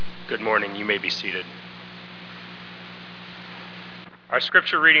Good morning. You may be seated. Our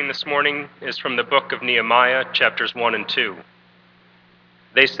scripture reading this morning is from the book of Nehemiah, chapters 1 and 2.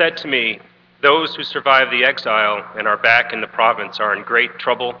 They said to me, "Those who survive the exile and are back in the province are in great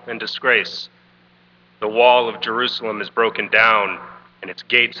trouble and disgrace. The wall of Jerusalem is broken down, and its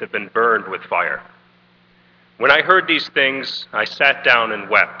gates have been burned with fire." When I heard these things, I sat down and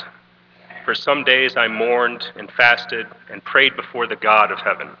wept. For some days I mourned and fasted and prayed before the God of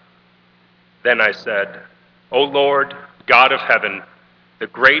heaven. Then I said, "O Lord, God of heaven, the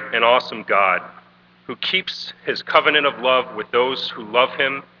great and awesome God, who keeps his covenant of love with those who love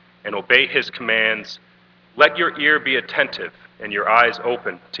him and obey his commands, let your ear be attentive and your eyes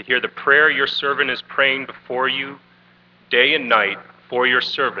open to hear the prayer your servant is praying before you day and night for your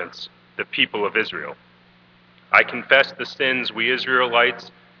servants, the people of Israel. I confess the sins we Israelites,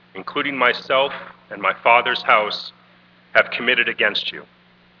 including myself and my father's house, have committed against you.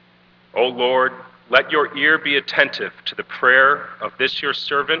 O Lord, let your ear be attentive to the prayer of this your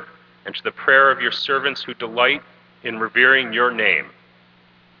servant and to the prayer of your servants who delight in revering your name.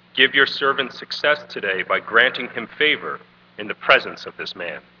 Give your servant success today by granting him favor in the presence of this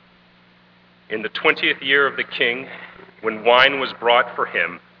man." In the 20th year of the king, when wine was brought for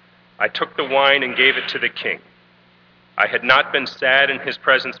him, I took the wine and gave it to the king. I had not been sad in his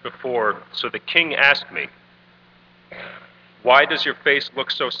presence before, so the king asked me, "Why does your face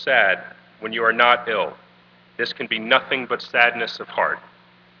look so sad when you are not ill? This can be nothing but sadness of heart."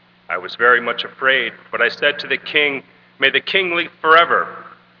 I was very much afraid, but I said to the king, "May the king live forever.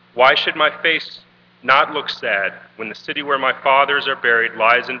 Why should my face not look sad when the city where my fathers are buried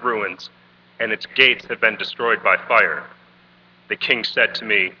lies in ruins and its gates have been destroyed by fire?" The king said to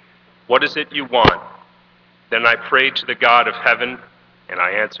me, "What is it you want?" Then I prayed to the God of heaven, and I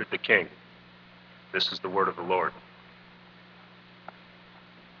answered the king. This is the word of the Lord.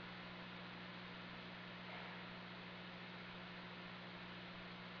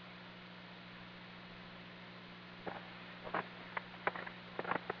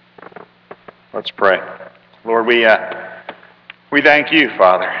 Let's pray. Lord, we thank you,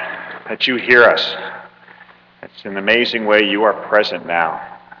 Father, that you hear us. It's an amazing way you are present now.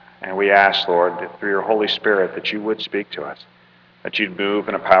 And we ask, Lord, that through your Holy Spirit, that you would speak to us, that you'd move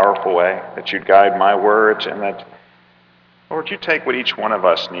in a powerful way, that you'd guide my words, and that, Lord, you take what each one of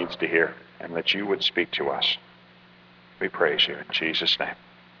us needs to hear, and that you would speak to us. We praise you in Jesus' name.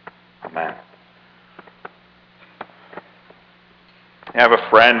 Amen. I have a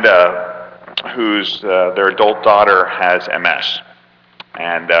friend whose their adult daughter has MS,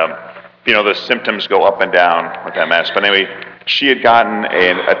 and the symptoms go up and down with MS. But anyway, she had gotten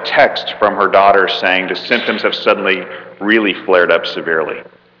a text from her daughter saying the symptoms have suddenly really flared up severely,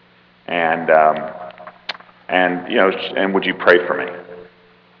 and would you pray for me?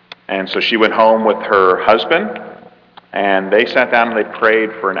 And so she went home with her husband, and they sat down and they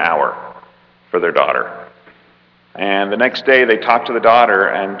prayed for an hour for their daughter. And the next day they talked to the daughter,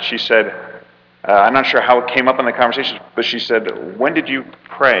 and she said, I'm not sure how it came up in the conversation, but she said, "When did you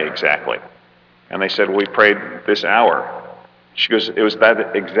pray exactly?" And they said, "Well, we prayed this hour." She goes, "It was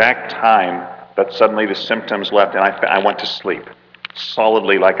that exact time that suddenly the symptoms left, and I went to sleep,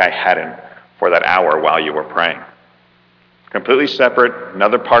 solidly like I hadn't for that hour while you were praying." Completely separate,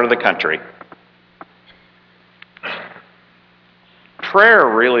 another part of the country. Prayer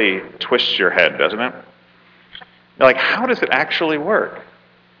really twists your head, doesn't it? You're like, how does it actually work?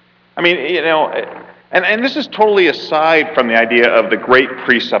 I mean, and this is totally aside from the idea of the great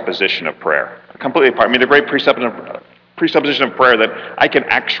presupposition of prayer. Completely apart. I mean, the great presupposition of prayer that I can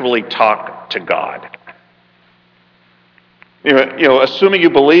actually talk to God. Assuming you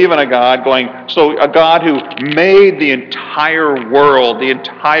believe in a God, so a God who made the entire world, the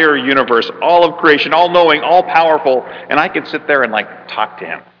entire universe, all of creation, all-knowing, all-powerful, and I can sit there and talk to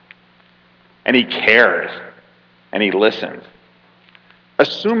him. And he cares. And he listens.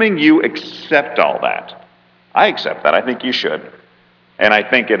 Assuming you accept all that, I accept that. I think you should. And I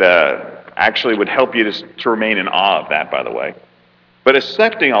think it actually would help you to remain in awe of that, by the way. But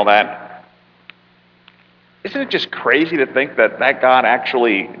accepting all that, isn't it just crazy to think that God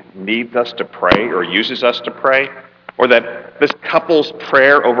actually needs us to pray or uses us to pray? Or that this couple's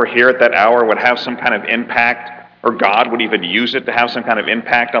prayer over here at that hour would have some kind of impact, or God would even use it to have some kind of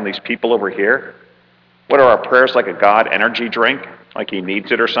impact on these people over here? What are our prayers, like a God energy drink? Like he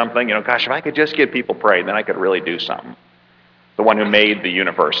needs it or something? Gosh, if I could just get people praying, then I could really do something. The one who made the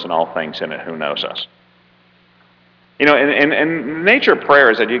universe and all things in it, who knows us. And the nature of prayer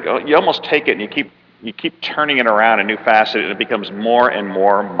is that you almost take it and you keep turning it around a new facet, and it becomes more and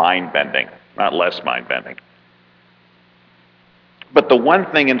more mind-bending, not less mind-bending. But the one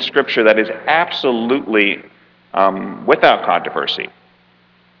thing in Scripture that is absolutely without controversy,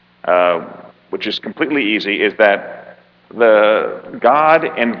 which is completely easy, is that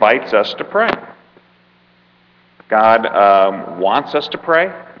God invites us to pray. God wants us to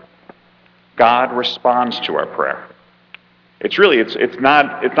pray. God responds to our prayer. It's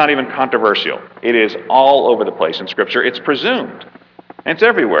not even controversial. It is all over the place in Scripture. It's presumed. And it's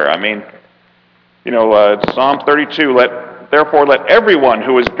everywhere. I mean, Psalm 32, therefore let everyone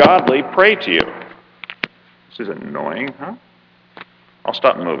who is godly pray to you. This is annoying, huh? I'll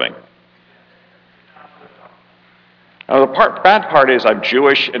stop moving. Now, the bad part is I'm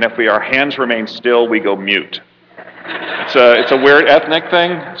Jewish, and if our hands remain still, we go mute. It's a weird ethnic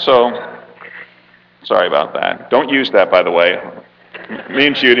thing, so sorry about that. Don't use that, by the way. Me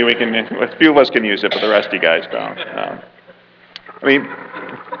and Judy, a few of us can use it, but the rest of you guys don't.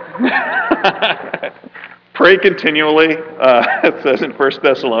 Pray continually. It says in 1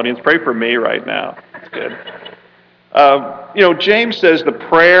 Thessalonians, pray for me right now. That's good. James says the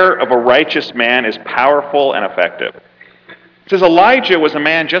prayer of a righteous man is powerful and effective. It says Elijah was a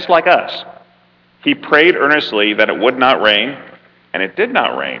man just like us. He prayed earnestly that it would not rain, and it did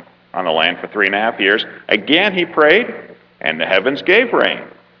not rain on the land for 3.5 years. Again he prayed, and the heavens gave rain,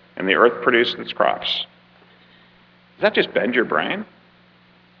 and the earth produced its crops. Does that just bend your brain?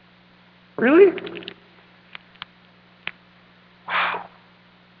 Really? Wow.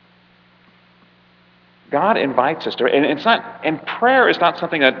 God invites us to, and prayer is not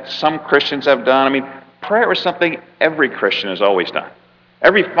something that some Christians have done. I mean, prayer is something every Christian has always done.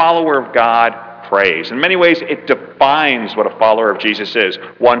 Every follower of God prays. In many ways, it defines what a follower of Jesus is,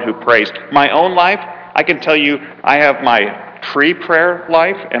 one who prays. My own life, I can tell you, I have my pre-prayer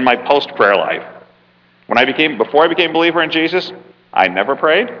life and my post-prayer life. Before I became a believer in Jesus, I never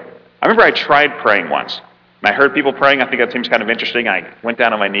prayed. I remember I tried praying once. And I heard people praying. I think that seems kind of interesting. I went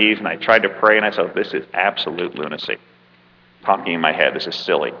down on my knees and I tried to pray, and I said, this is absolute lunacy. Talking in my head, this is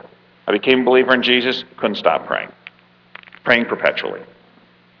silly. I became a believer in Jesus, couldn't stop praying perpetually.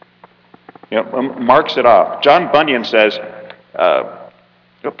 Marks it off. John Bunyan says,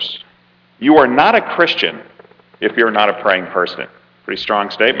 you are not a Christian if you're not a praying person. Pretty strong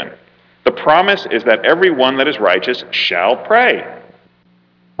statement. The promise is that everyone that is righteous shall pray.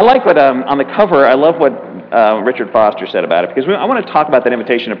 I like what, on the cover, I love what Richard Foster said about it, because I want to talk about that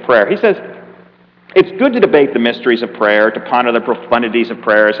invitation of prayer. He says, it's good to debate the mysteries of prayer, to ponder the profundities of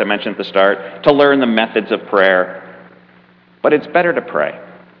prayer, as I mentioned at the start, to learn the methods of prayer, but it's better to pray.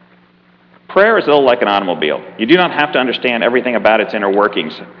 Prayer is a little like an automobile. You do not have to understand everything about its inner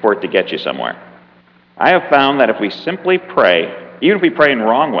workings for it to get you somewhere. I have found that if we simply pray, even if we pray in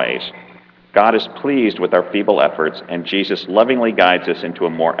wrong ways, God is pleased with our feeble efforts, and Jesus lovingly guides us into a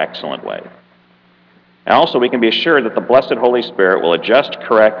more excellent way. And also, we can be assured that the blessed Holy Spirit will adjust,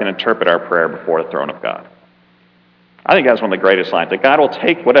 correct, and interpret our prayer before the throne of God. I think that's one of the greatest lines, that God will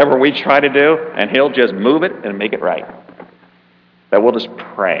take whatever we try to do, and He'll just move it and make it right. That we'll just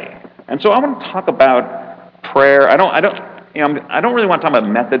pray. And so I want to talk about prayer. I don't really want to talk about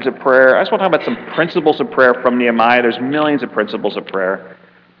methods of prayer. I just want to talk about some principles of prayer from Nehemiah. There's millions of principles of prayer.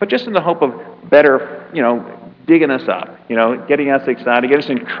 But just in the hope of better, digging us up, getting us excited, getting us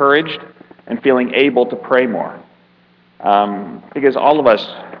encouraged, and feeling able to pray more. Because all of us,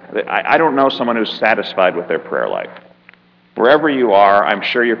 I don't know someone who's satisfied with their prayer life. Wherever you are, I'm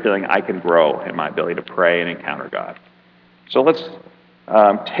sure you're feeling I can grow in my ability to pray and encounter God. So let's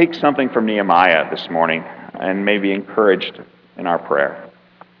take something from Nehemiah this morning and maybe encouraged in our prayer.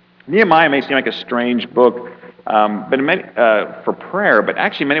 Nehemiah may seem like a strange book for prayer, but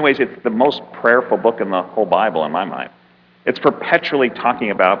actually in many ways it's the most prayerful book in the whole Bible in my mind. It's perpetually talking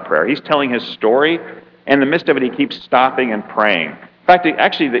about prayer. He's telling his story, and in the midst of it he keeps stopping and praying. In fact,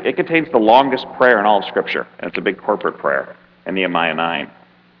 it contains the longest prayer in all of Scripture, and it's a big corporate prayer in Nehemiah 9.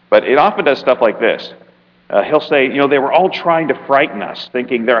 But it often does stuff like this. He'll say, they were all trying to frighten us,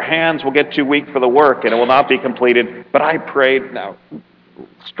 thinking their hands will get too weak for the work and it will not be completed. But I prayed, now,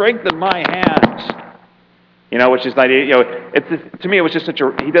 strengthen my hands. Which is the idea, to me it was just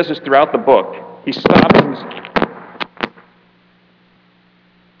he does this throughout the book. He stops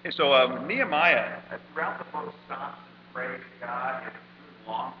and so Nehemiah, throughout the book, stops and prays to God in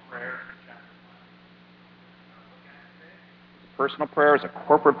long prayers in chapter 9. Personal prayer is a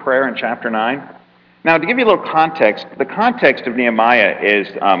corporate prayer in chapter 9. Now, to give you a little context, the context of Nehemiah is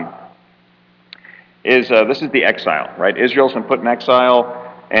this is the exile, right? Israel's been put in exile,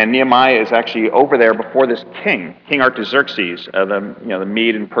 and Nehemiah is actually over there before this king, King Artaxerxes, the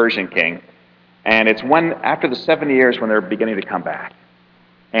Mede and Persian king. And it's after the 70 years when they're beginning to come back.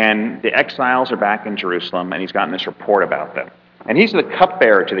 And the exiles are back in Jerusalem, and he's gotten this report about them. And he's the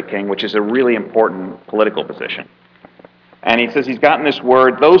cupbearer to the king, which is a really important political position. And he says he's gotten this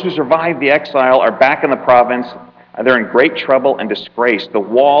word, those who survived the exile are back in the province. They're in great trouble and disgrace. The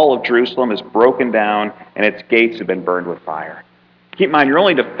wall of Jerusalem is broken down, and its gates have been burned with fire. Keep in mind, your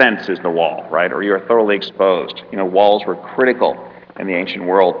only defense is the wall, right? Or you're thoroughly exposed. Walls were critical in the ancient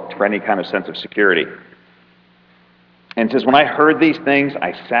world for any kind of sense of security. And it says, when I heard these things,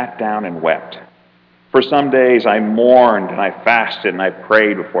 I sat down and wept. For some days I mourned, and I fasted, and I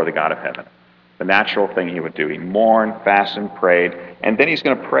prayed before the God of heaven. The natural thing he would do. He mourned, fasted, and prayed, and then he's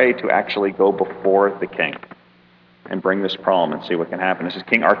going to pray to actually go before the king and bring this problem and see what can happen. This is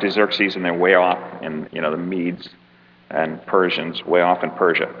King Artaxerxes, and they're way off in the Medes and Persians, way off in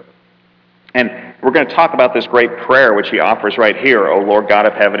Persia. And we're going to talk about this great prayer which he offers right here, O Lord God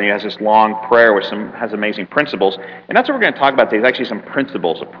of heaven. He has this long prayer which has amazing principles, and that's what we're going to talk about today. There's actually some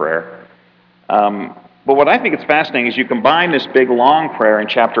principles of prayer. But what I think is fascinating is you combine this big long prayer in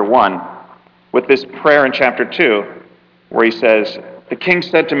chapter 1 with this prayer in chapter 2, where he says, the king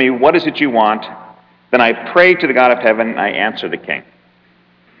said to me, what is it you want? Then I prayed to the God of heaven, and I answered the king.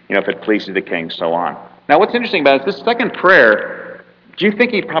 If it pleases the king, so on. Now what's interesting about it is this second prayer, do you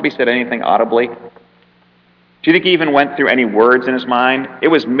think he probably said anything audibly? Do you think he even went through any words in his mind? It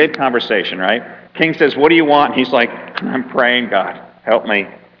was mid-conversation, right? King says, what do you want? And he's like, I'm praying, God, help me.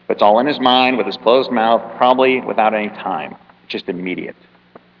 But it's all in his mind, with his closed mouth, probably without any time. Just immediate.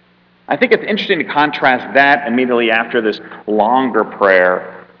 I think it's interesting to contrast that immediately after this longer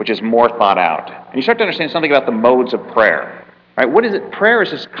prayer, which is more thought out. And you start to understand something about the modes of prayer. Right? What is it? Prayer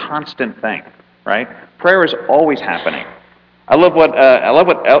is this constant thing, right? Prayer is always happening. I love what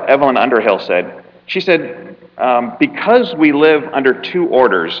Evelyn Underhill said. She said, because we live under two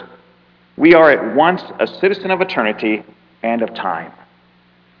orders, we are at once a citizen of eternity and of time.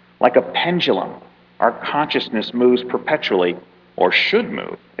 Like a pendulum, our consciousness moves perpetually, or should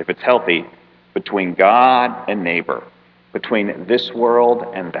move, if it's healthy, between God and neighbor, between this world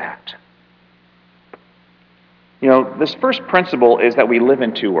and that. This first principle is that we live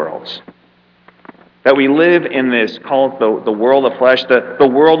in two worlds. That we live in this, called the world of flesh, the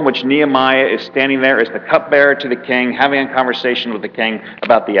world in which Nehemiah is standing there as the cupbearer to the king, having a conversation with the king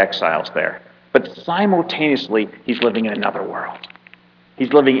about the exiles there. But simultaneously, he's living in another world.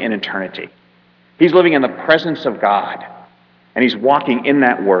 He's living in eternity. He's living in the presence of God. And he's walking in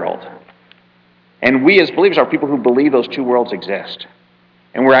that world. And we as believers are people who believe those two worlds exist.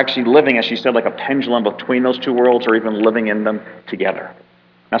 And we're actually living, as she said, like a pendulum between those two worlds, or even living in them together.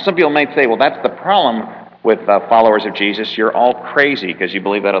 Now some people might say, well, that's the problem with followers of Jesus. You're all crazy because you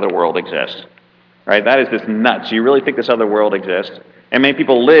believe that other world exists. Right? That is just nuts. You really think this other world exists? And many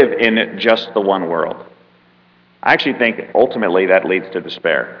people live in just the one world. I actually think ultimately that leads to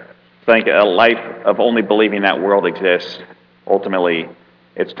despair. I think a life of only believing that world exists, ultimately,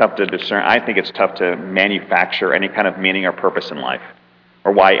 it's tough to discern. I think it's tough to manufacture any kind of meaning or purpose in life,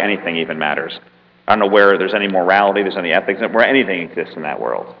 or why anything even matters. I don't know where there's any morality, there's any ethics, where anything exists in that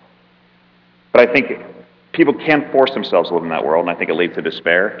world. But I think people can force themselves to live in that world, and I think it leads to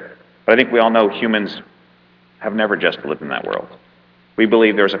despair. But I think we all know humans have never just lived in that world. We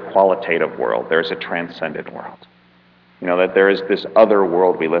believe there's a qualitative world, there's a transcendent world. That there is this other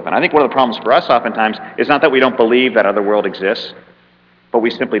world we live in. I think one of the problems for us oftentimes is not that we don't believe that other world exists, but we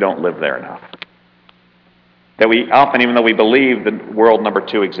simply don't live there enough. That we often, even though we believe that world number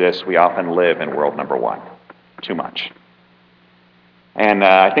 2 exists, we often live in world number 1 too much. And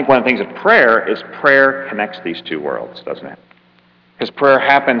I think one of the things of prayer is prayer connects these two worlds, doesn't it? Because prayer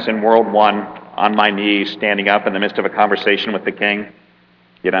happens in world 1, on my knees, standing up in the midst of a conversation with the king,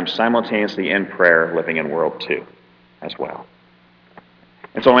 yet I'm simultaneously in prayer, living in world 2 as well.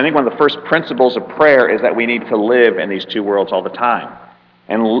 And so I think one of the first principles of prayer is that we need to live in these two worlds all the time.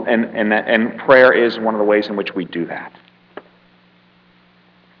 And prayer is one of the ways in which we do that.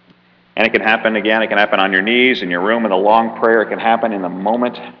 And it can happen on your knees, in your room, in a long prayer. It can happen in the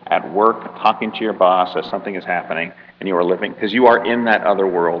moment at work, talking to your boss as something is happening, and you are living, because you are in that other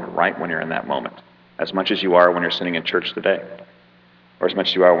world right when you're in that moment, as much as you are when you're sitting in church today, or as much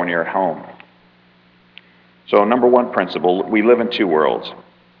as you are when you're at home. So number 1 principle, we live in two worlds.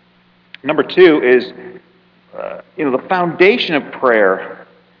 Number 2 is, the foundation of prayer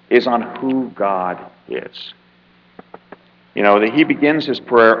is on who God is. That he begins his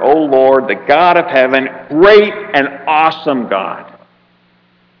prayer, O Lord, the God of heaven, great and awesome God.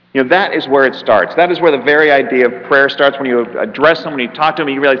 That is where it starts. That is where the very idea of prayer starts. When you address someone, you talk to him,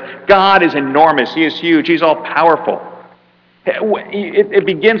 you realize God is enormous. He is huge. He's all powerful. It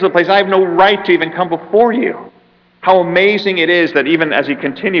begins with a place, I have no right to even come before you. How amazing it is that even as he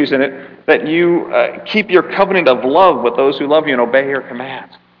continues in it, that you keep your covenant of love with those who love you and obey your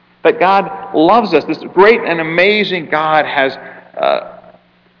commands. That God loves us. This great and amazing God has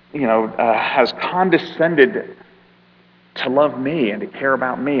condescended to love me and to care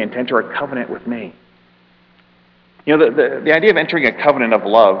about me and to enter a covenant with me. The idea of entering a covenant of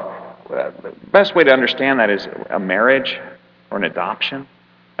love, the best way to understand that is a marriage or an adoption.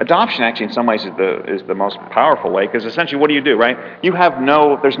 Adoption actually in some ways is the most powerful way, because essentially what do, right?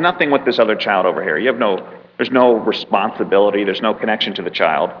 There's nothing with this other child over here. There's no responsibility, there's no connection to the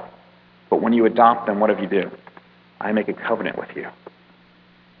child. But when you adopt them, what do you do? I make a covenant with you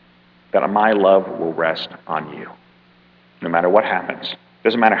that my love will rest on you, no matter what happens.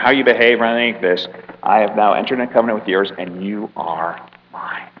 Doesn't matter how you behave or anything like this. I have now entered in a covenant with yours, and you are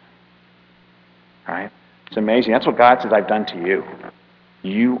mine. All right? It's amazing. That's what God says I've done to you.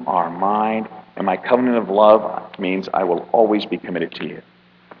 You are mine, and my covenant of love means I will always be committed to you.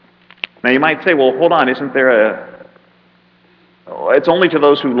 Now you might say, well, hold on, isn't there it's only to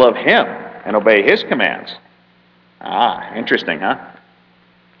those who love him and obey his commands. Ah, interesting, huh?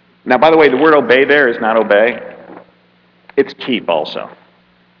 Now, by the way, the word obey there is not obey. It's keep also.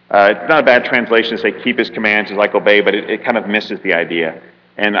 It's not a bad translation to say keep his commands is like obey, but it kind of misses the idea.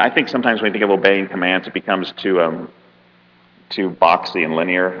 And I think sometimes when you think of obeying commands, it becomes too boxy and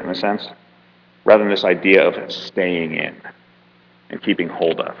linear in a sense, rather than this idea of staying in and keeping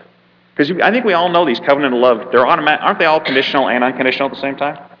hold of. Because I think we all know these covenant of love, aren't they all conditional and unconditional at the same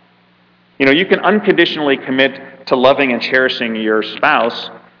time? You can unconditionally commit to loving and cherishing your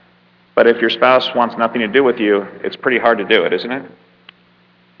spouse, but if your spouse wants nothing to do with you, it's pretty hard to do it, isn't it?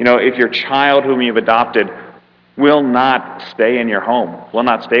 If your child whom you've adopted will not stay in your home, will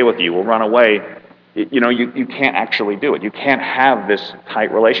not stay with you, will run away, you can't actually do it. You can't have this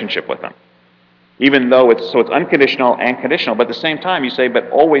tight relationship with them. Even though it's unconditional and conditional, but at the same time you say, but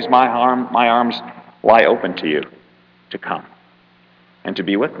always my arms lie open to you to come and to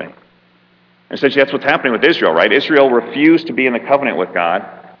be with me. And essentially that's what's happening with Israel, right? Israel refused to be in the covenant with God.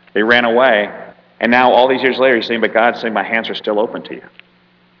 They ran away, and now all these years later he's saying, but God's saying my hands are still open to you.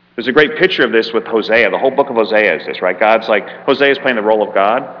 There's a great picture of this with Hosea. The whole book of Hosea is this, right? God's like, Hosea is playing the role of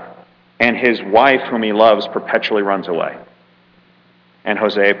God, and his wife, whom he loves, perpetually runs away. And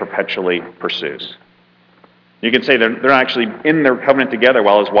Hosea perpetually pursues. You can say they're actually in their covenant together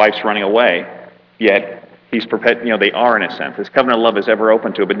while his wife's running away, yet they are in a sense. His covenant of love is ever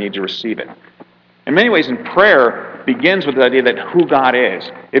open to it, but needs to receive it. In many ways, in prayer begins with the idea that who God is.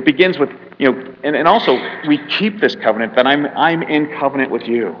 It begins with, and also we keep this covenant, that I'm in covenant with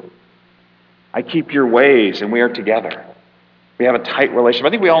you. I keep your ways, and we are together. We have a tight relationship. I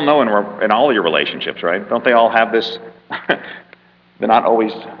think we all know in all your relationships, right? Don't they all have this? They're not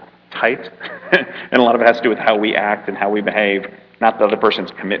always tight, and a lot of it has to do with how we act and how we behave, not the other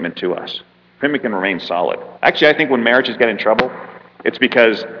person's commitment to us. Commitment can remain solid. Actually, I think when marriages get in trouble, it's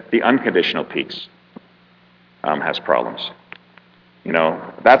because the unconditional piece has problems.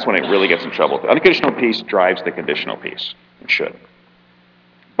 That's when it really gets in trouble. The unconditional piece drives the conditional piece. It should.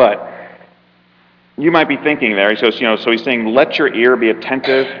 But you might be thinking there, so he's saying, let your ear be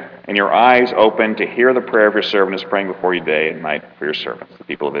attentive and your eyes open to hear the prayer of your servant is praying before you day and night for your servants, the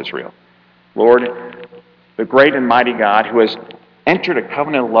people of Israel. Lord, the great and mighty God who has entered a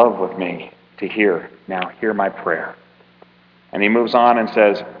covenant of love with me to hear my prayer. And he moves on and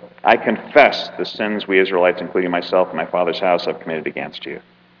says, I confess the sins we Israelites, including myself and my father's house, have committed against you.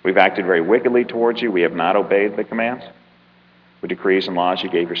 We've acted very wickedly towards you. We have not obeyed the commands, the decrees and laws you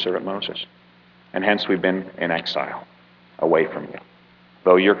gave your servant Moses. And hence we've been in exile, away from you.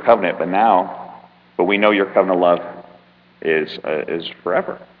 Though your covenant, but we know your covenant of love is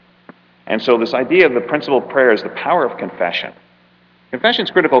forever. And so this idea of the principle of prayer is the power of confession. Confession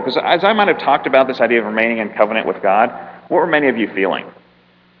is critical because as I might have talked about this idea of remaining in covenant with God, what were many of you feeling?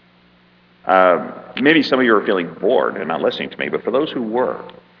 Maybe some of you are feeling bored and not listening to me, but for those who were,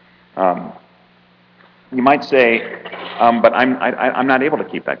 you might say, but I'm not able to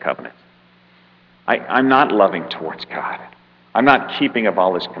keep that covenant. I'm not loving towards God. I'm not keeping of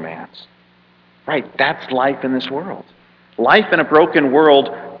all his commands. Right, that's life in this world. Life in a broken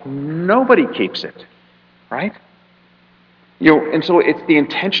world, nobody keeps it. Right? And so it's the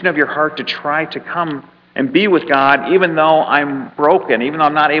intention of your heart to try to come and be with God, even though I'm broken, even though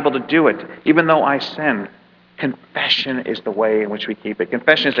I'm not able to do it, even though I sin. Confession is the way in which we keep it.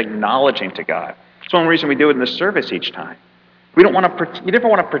 Confession is acknowledging to God. It's one reason we do it in the service each time. You never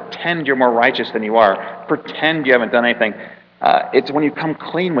want to pretend you're more righteous than you are. Pretend you haven't done anything. It's when you come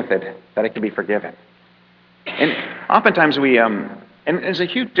clean with it that it can be forgiven. And oftentimes we And there's a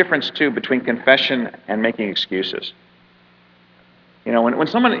huge difference, too, between confession and making excuses. You know, when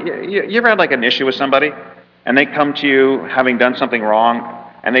someone, you ever had like an issue with somebody, and they come to you having done something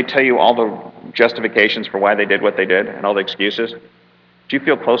wrong, and they tell you all the justifications for why they did what they did, and all the excuses? Do you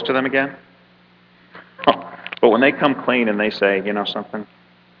feel close to them again? But when they come clean and they say, you know something?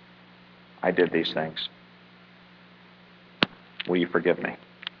 I did these things. Will you forgive me?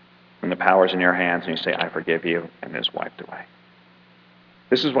 When the power's in your hands and you say, I forgive you, and it's wiped away.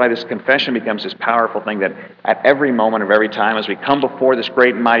 This is why this confession becomes this powerful thing that at every moment of every time as we come before this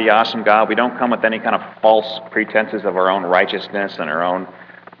great and mighty awesome God, we don't come with any kind of false pretenses of our own righteousness and our own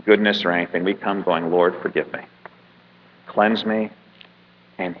goodness or anything. We come going, Lord, forgive me. Cleanse me.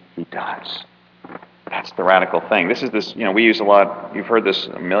 And he does. That's the radical thing. This is this, we use a lot, you've heard this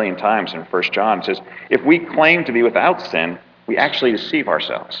a million times in 1 John. It says, if we claim to be without sin, we actually deceive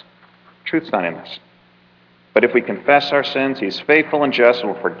ourselves. Truth's not in us. But if we confess our sins, he's faithful and just and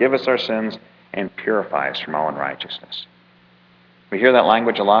will forgive us our sins and purify us from all unrighteousness. We hear that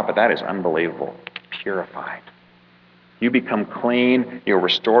language a lot, but that is unbelievable. Purified. You become clean, you're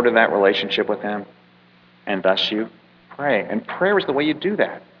restored to that relationship with him, and thus you pray. And prayer is the way you do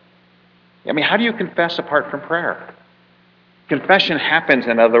that. I mean, how do you confess apart from prayer? Confession happens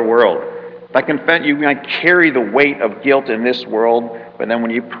in another world. By confess, you might carry the weight of guilt in this world, but then when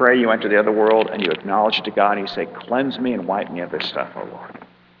you pray, you enter the other world and you acknowledge it to God and you say, cleanse me and wipe me of this stuff, O Lord.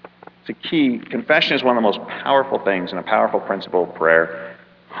 It's a key. Confession is one of the most powerful things and a powerful principle of prayer.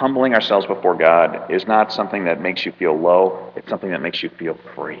 Humbling ourselves before God is not something that makes you feel low. It's something that makes you feel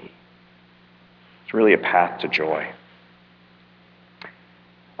free. It's really a path to joy.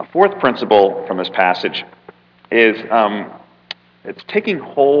 A fourth principle from this passage is it's taking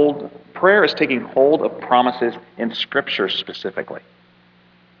hold. Prayer is taking hold of promises in Scripture specifically.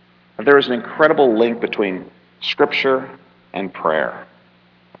 There is an incredible link between Scripture and prayer.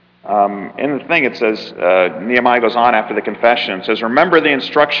 In the thing it says, Nehemiah goes on after the confession and says, remember the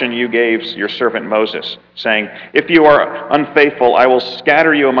instruction you gave your servant Moses, saying, if you are unfaithful, I will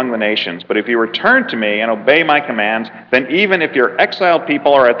scatter you among the nations. But if you return to me and obey my commands, then even if your exiled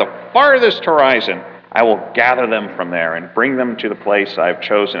people are at the farthest horizon, I will gather them from there and bring them to the place I have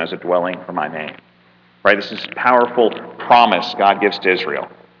chosen as a dwelling for my name. Right? This is a powerful promise God gives to Israel.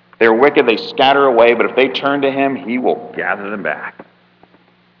 They're wicked, they scatter away, but if they turn to him, he will gather them back.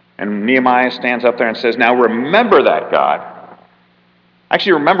 And Nehemiah stands up there and says, now remember that, God.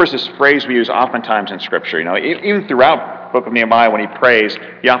 Actually, remember is this phrase we use oftentimes in Scripture. Even throughout the book of Nehemiah, when he prays,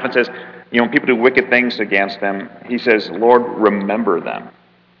 he often says, when people do wicked things against them, he says, Lord, remember them.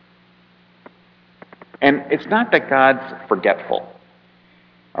 And it's not that God's forgetful.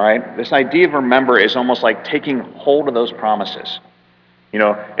 All right? This idea of remember is almost like taking hold of those promises.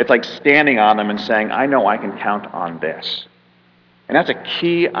 It's like standing on them and saying, I know I can count on this. And that's a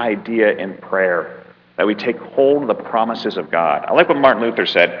key idea in prayer, that we take hold of the promises of God. I like what Martin Luther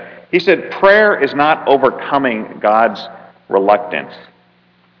said. He said, prayer is not overcoming God's reluctance,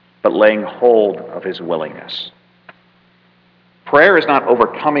 but laying hold of his willingness. Prayer is not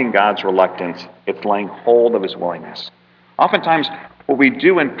overcoming God's reluctance, it's laying hold of his willingness. Oftentimes, what we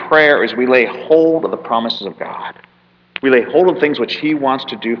do in prayer is we lay hold of the promises of God. We lay hold of things which he wants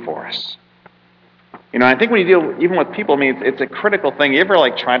to do for us. I think when you deal even with people, it's a critical thing. You ever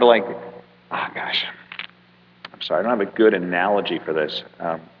try to I'm sorry, I don't have a good analogy for this.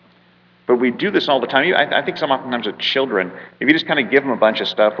 But we do this all the time. I think sometimes with children, if you just kind of give them a bunch of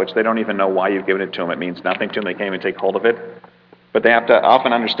stuff which they don't even know why you've given it to them, it means nothing to them, they can't even take hold of it. But they have to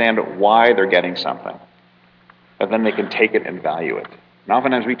often understand why they're getting something. But then they can take it and value it. And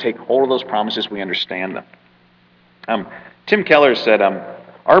oftentimes we take hold of those promises, we understand them. Tim Keller said,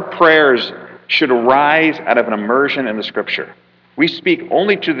 our prayers should arise out of an immersion in the Scripture. We speak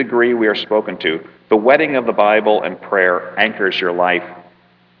only to the degree we are spoken to. The wedding of the Bible and prayer anchors your life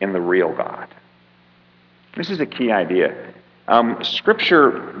in the real God. This is a key idea.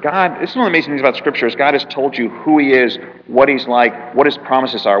 Scripture, God, this is one of the amazing things about Scripture is God has told you who he is, what he's like, what his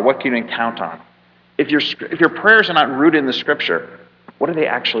promises are, what can you count on. If your prayers are not rooted in the Scripture, what are they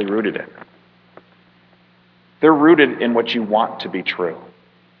actually rooted in? They're rooted in what you want to be true,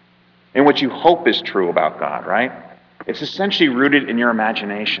 in what you hope is true about God, right? It's essentially rooted in your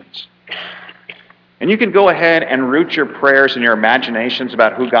imaginations. And you can go ahead and root your prayers in your imaginations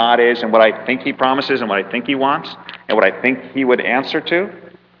about who God is and what I think he promises and what I think he wants and what I think he would answer to.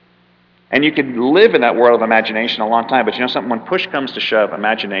 And you can live in that world of imagination a long time, but something, when push comes to shove,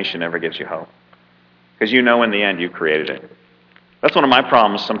 imagination never gives you hope. Because in the end you created it. That's one of my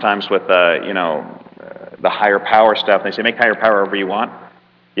problems sometimes with, the higher power stuff. They say, make higher power whatever you want.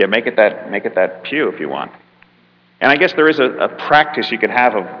 Yeah, make it that pew if you want. And I guess there is a practice you can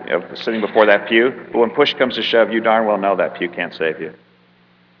have of sitting before that pew, but when push comes to shove, you darn well know that pew can't save you.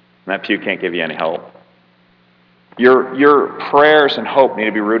 And that pew can't give you any hope. Your prayers and hope need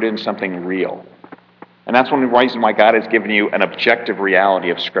to be rooted in something real. And that's one reason why God has given you an objective reality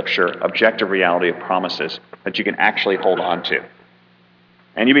of Scripture, objective reality of promises that you can actually hold on to.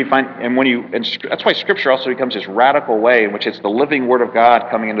 And that's why Scripture also becomes this radical way in which it's the living Word of God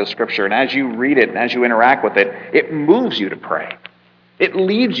coming into Scripture. And as you read it and as you interact with it, it moves you to pray. It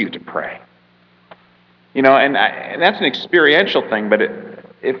leads you to pray. And that's an experiential thing, but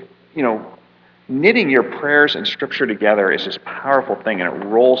knitting your prayers and Scripture together is this powerful thing, and it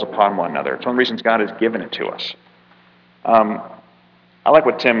rolls upon one another. It's one of the reasons God has given it to us. I like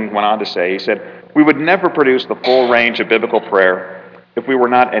what Tim went on to say. He said, "We would never produce the full range of biblical prayer if we were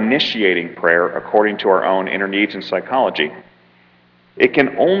not initiating prayer according to our own inner needs and psychology. It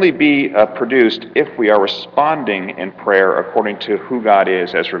can only be produced if we are responding in prayer according to who God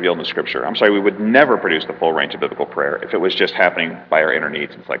is as revealed in the Scripture." I'm sorry, we would never produce the full range of biblical prayer if it was just happening by our inner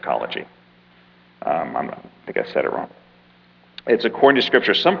needs and psychology. I think I said it wrong. It's according to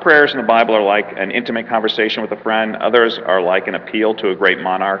Scripture. Some prayers in the Bible are like an intimate conversation with a friend. Others are like an appeal to a great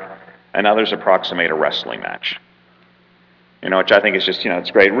monarch. And others approximate a wrestling match. Which I think is just, it's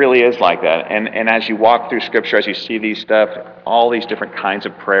great. It really is like that. And as you walk through Scripture, as you see these stuff, all these different kinds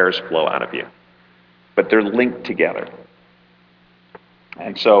of prayers flow out of you. But they're linked together.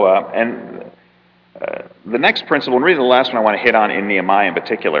 And so, the next principle, and really the last one I want to hit on in Nehemiah in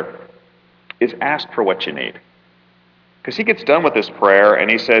particular, is ask for what you need. Because he gets done with this prayer and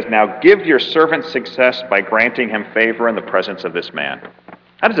he says, "Now give your servant success by granting him favor in the presence of this man."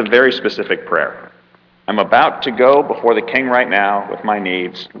 That is a very specific prayer. I'm about to go before the king right now with my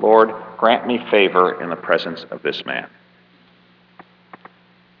needs. Lord, grant me favor in the presence of this man.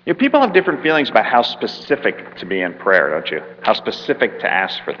 People have different feelings about how specific to be in prayer, don't you? How specific to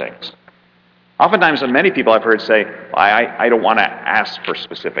ask for things. Oftentimes, many people I've heard say, I don't want to ask for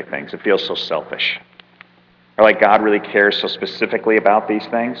specific things. It feels so selfish. Or like God really cares so specifically about these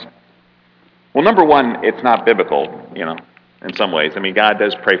things. Well, number one, it's not biblical, in some ways. God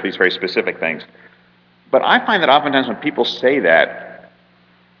does pray for these very specific things. But I find that oftentimes when people say that,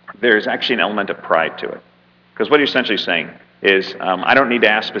 there's actually an element of pride to it. Because what you're essentially saying is, I don't need to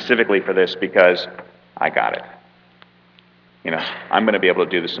ask specifically for this because I got it. I'm going to be able to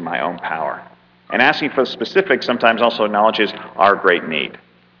do this in my own power. And asking for the specifics sometimes also acknowledges our great need.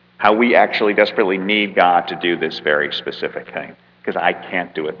 How we actually desperately need God to do this very specific thing. Because I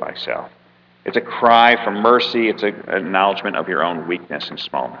can't do it myself. It's a cry for mercy. It's an acknowledgement of your own weakness and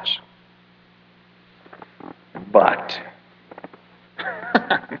smallness. But,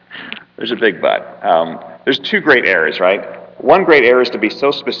 there's a big but. There's two great errors, right? One great error is to be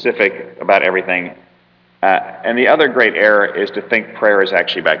so specific about everything. And the other great error is to think prayer is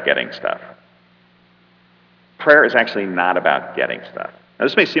actually about getting stuff. Prayer is actually not about getting stuff. Now,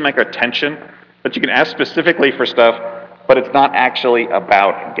 this may seem like a tension, but you can ask specifically for stuff, but it's not actually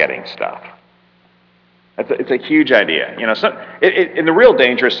about getting stuff. It's a huge idea. And the real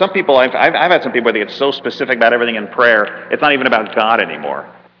danger is some people, I've had some people that get so specific about everything in prayer, it's not even about God anymore.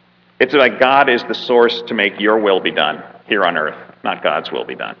 It's like God is the source to make your will be done here on earth, not God's will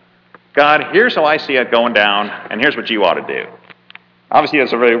be done. God, here's how I see it going down, and here's what you ought to do. Obviously,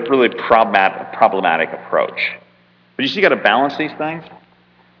 that's a really problematic approach. But you see, you got to balance these things.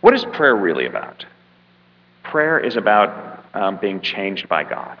 What is prayer really about? Prayer is about being changed by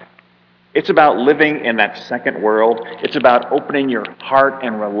God. It's about living in that second world. It's about opening your heart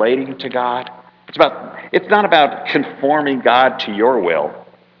and relating to God. It's not about conforming God to your will.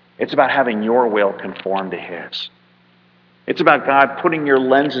 It's about having your will conform to His. It's about God putting your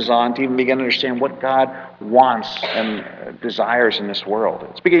lenses on to even begin to understand what God wants and desires in this world.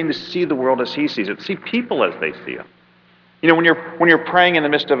 It's beginning to see the world as He sees it, see people as they see them. When you're praying in the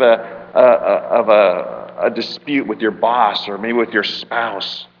midst of a dispute with your boss or maybe with your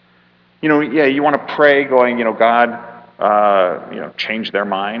spouse, you want to pray going, God, change their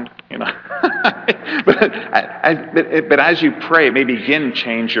mind, but as you pray, it may begin to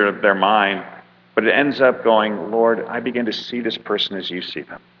change their mind, but it ends up going, Lord, I begin to see this person as you see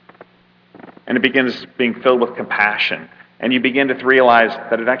them. And it begins being filled with compassion. And you begin to realize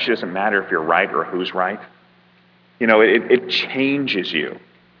that it actually doesn't matter if you're right or who's right. It changes you.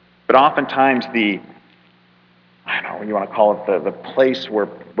 But oftentimes you want to call it the place where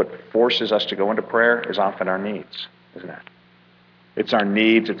what forces us to go into prayer is often our needs, isn't it? It's our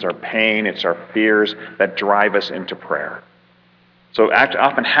needs, it's our pain, it's our fears that drive us into prayer. So it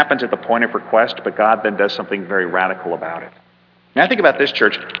often happens at the point of request, but God then does something very radical about it. And I think about this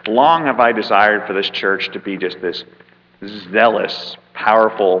church. Long have I desired for this church to be just this zealous,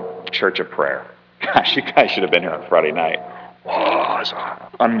 powerful church of prayer. Gosh, you guys should have been here on Friday night. Whoa, it's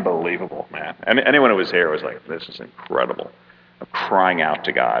unbelievable, man. And anyone who was here was like, this is incredible. Of crying out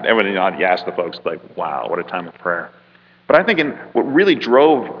to God. Everyone, you ask the folks, like, wow, what a time of prayer. But I think what really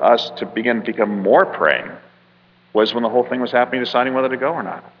drove us to begin to become more praying was when the whole thing was happening, deciding whether to go or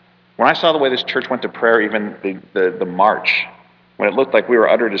not. When I saw the way this church went to prayer, even the march, when it looked like we were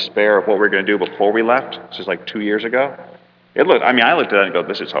utter despair of what we were going to do before we left, this is like 2 years ago, I looked at it and go,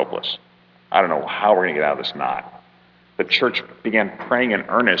 this is hopeless. I don't know how we're going to get out of this knot. The church began praying in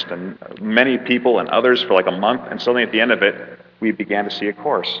earnest, and many people and others for like a month, and suddenly at the end of it, we began to see a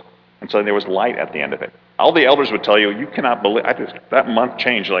course. And so there was light at the end of it. All the elders would tell you, you cannot believe, that month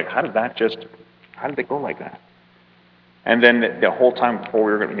changed. Like, how did it go like that? And then the whole time before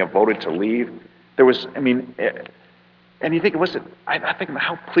we were voted to leave, there was, and you think I think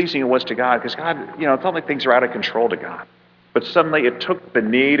how pleasing it was to God, because God, it's not like things are out of control to God. But suddenly it took the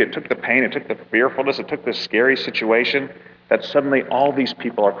need, it took the pain, it took the fearfulness, it took the scary situation, that suddenly all these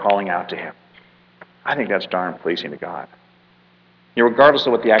people are calling out to Him. I think that's darn pleasing to God. Regardless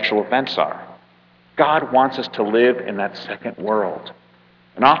of what the actual events are. God wants us to live in that second world.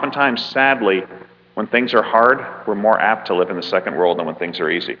 And oftentimes, sadly, when things are hard, we're more apt to live in the second world than when things are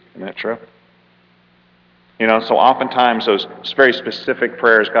easy. Isn't that true? So oftentimes those very specific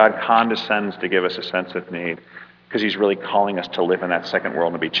prayers, God condescends to give us a sense of need because He's really calling us to live in that second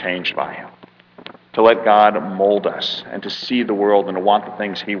world and to be changed by Him. To let God mold us and to see the world and to want the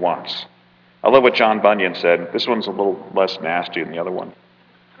things He wants. I love what John Bunyan said. This one's a little less nasty than the other one.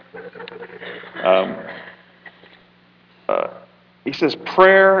 He says,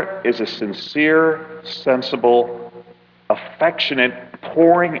 prayer is a sincere, sensible, affectionate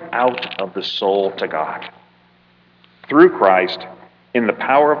pouring out of the soul to God through Christ in the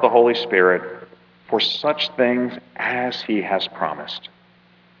power of the Holy Spirit for such things as He has promised.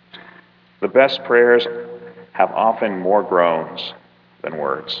 The best prayers have often more groans than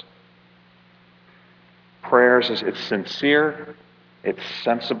words. Prayers, it's sincere, it's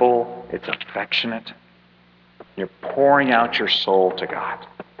sensible, it's affectionate. You're pouring out your soul to God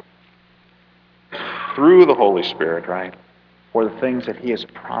through the Holy Spirit, right? For the things that He has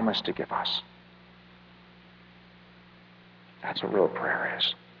promised to give us. That's what real prayer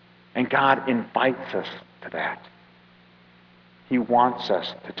is. And God invites us to that. He wants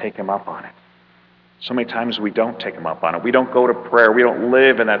us to take Him up on it. So many times we don't take Him up on it. We don't go to prayer. We don't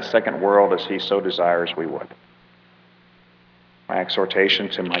live in that second world as He so desires we would. My exhortation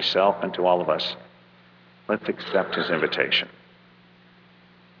to myself and to all of us, let's accept His invitation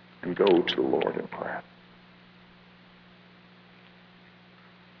and go to the Lord in prayer.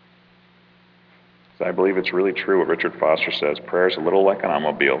 So I believe it's really true what Richard Foster says. Prayer is a little like an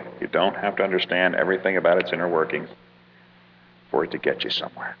automobile. You don't have to understand everything about its inner workings for it to get you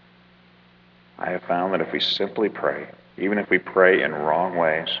somewhere. I have found that if we simply pray, even if we pray in wrong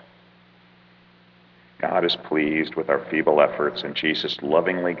ways, God is pleased with our feeble efforts, and Jesus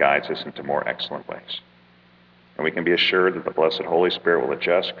lovingly guides us into more excellent ways. And we can be assured that the blessed Holy Spirit will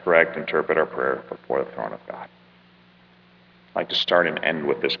adjust, correct, interpret our prayer before the throne of God. I'd like to start and end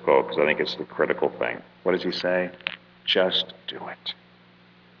with this quote because I think it's the critical thing. What does he say? Just do it.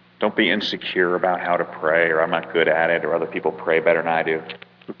 Don't be insecure about how to pray, or I'm not good at it, or other people pray better than I do.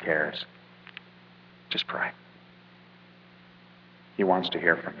 Who cares? Just pray. He wants to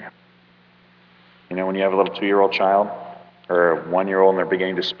hear from you. When you have a little 2-year-old child or a 1-year-old and they're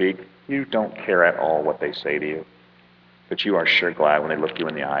beginning to speak, you don't care at all what they say to you. But you are sure glad when they look you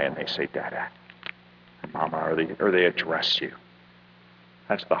in the eye and they say, Dada, or Mama, or they address you.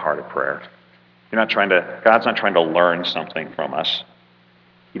 That's the heart of prayer. God's not trying to learn something from us.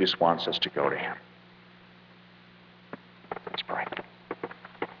 He just wants us to go to Him. Let's pray.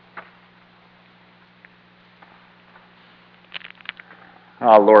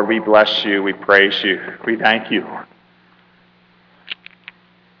 Oh, Lord, we bless You. We praise You. We thank You, Lord.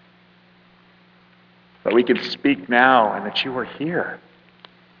 That we can speak now and that You are here.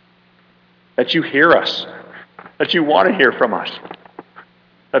 That You hear us. That You want to hear from us.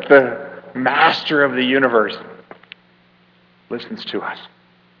 That the Master of the universe listens to us.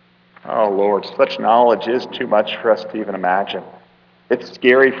 Oh, Lord, such knowledge is too much for us to even imagine. It's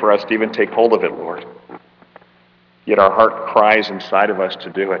scary for us to even take hold of it, Lord. Yet our heart cries inside of us to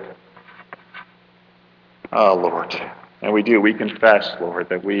do it. Oh, Lord. And we do. We confess, Lord,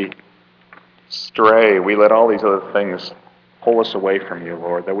 that we stray. We let all these other things pull us away from You,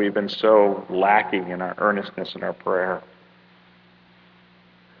 Lord, that we've been so lacking in our earnestness in our prayer.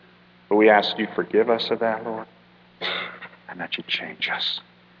 But we ask You forgive us of that, Lord. and that you change us.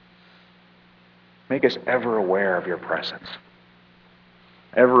 Make us ever aware of your presence,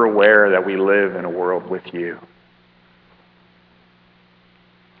 ever aware that we live in a world with you.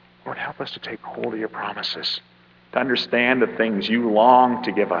 Lord, help us to take hold of your promises, to understand the things you long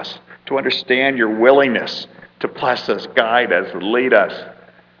to give us, to understand your willingness to bless us, guide us, lead us,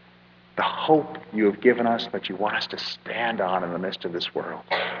 the hope you have given us that you want us to stand on in the midst of this world.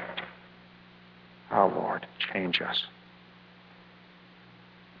 Oh, Lord, change us.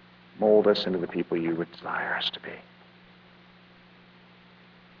 Mold us into the people you would desire us to be.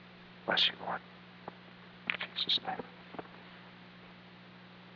 Bless you, Lord. In Jesus' name.